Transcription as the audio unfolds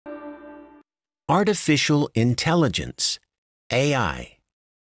Artificial intelligence, AI.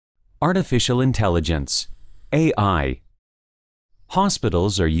 Artificial intelligence, AI.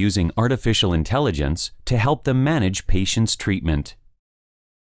 Hospitals are using artificial intelligence to help them manage patients' treatment.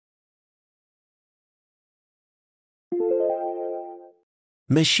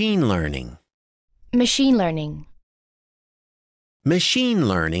 Machine learning. Machine learning. Machine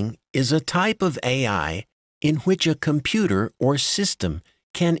learning is a type of AI in which a computer or system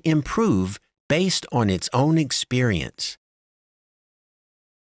can improve based on its own experience.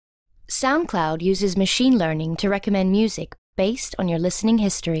 SoundCloud uses machine learning to recommend music based on your listening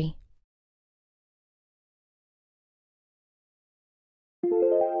history.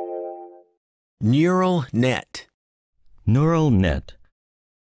 Neural net. Neural net.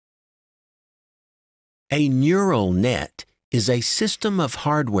 A neural net is a system of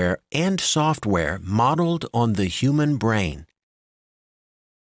hardware and software modeled on the human brain.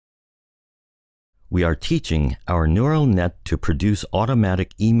 We are teaching our neural net to produce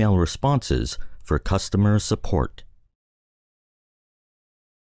automatic email responses for customer support.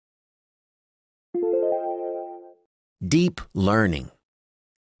 Deep learning.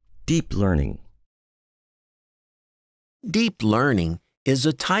 Deep learning. Deep learning is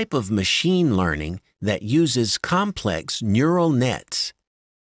a type of machine learning that uses complex neural nets.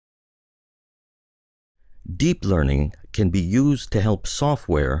 Deep learning can be used to help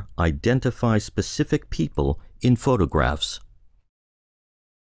software identify specific people in photographs.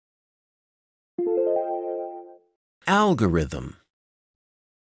 Algorithm.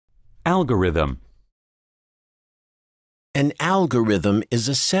 Algorithm. An algorithm is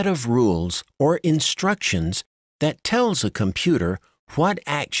a set of rules or instructions that tells a computer what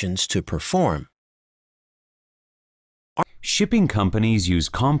actions to perform. Shipping companies use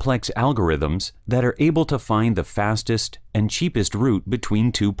complex algorithms that are able to find the fastest and cheapest route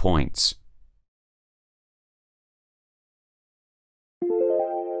between 2 points.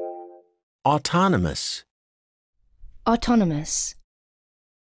 Autonomous. Autonomous.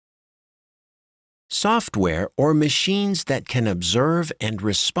 Software or machines that can observe and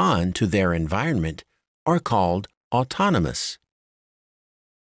respond to their environment are called autonomous.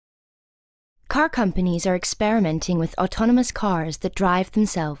 Car companies are experimenting with autonomous cars that drive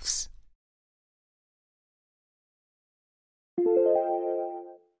themselves.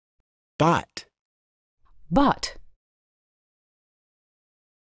 Bot. Bot.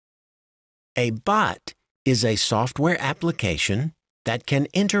 A bot is a software application that can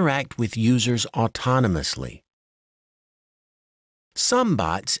interact with users autonomously. Some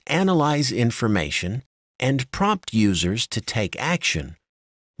bots analyze information and prompt users to take action,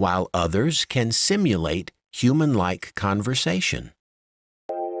 while others can simulate human-like conversation.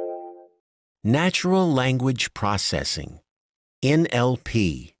 Natural language processing,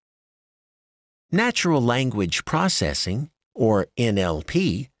 NLP. Natural language processing, or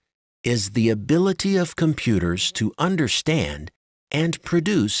NLP, is the ability of computers to understand and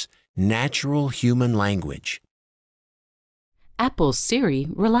produce natural human language. Apple's Siri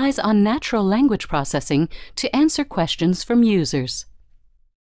relies on natural language processing to answer questions from users.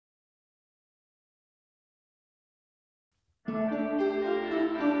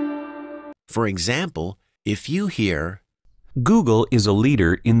 For example, if you hear, Google is a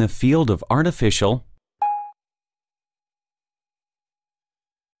leader in the field of artificial.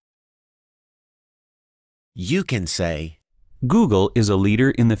 you can say, Google is a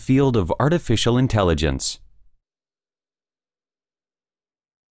leader in the field of artificial intelligence.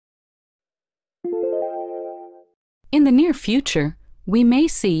 In the near future, we may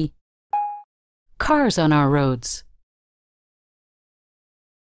see cars on our roads.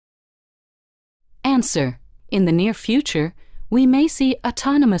 Answer: in the near future, we may see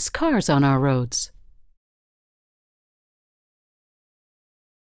autonomous cars on our roads.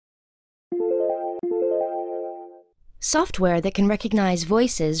 Software that can recognize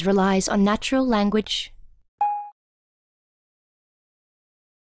voices relies on natural language.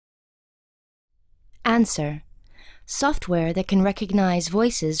 Answer: software that can recognize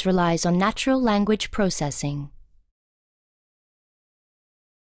voices relies on natural language processing.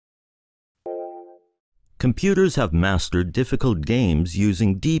 Computers have mastered difficult games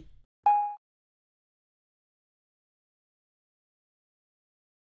using deep.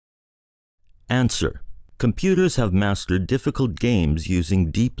 Answer: computers have mastered difficult games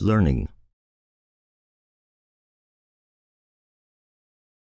using deep learning.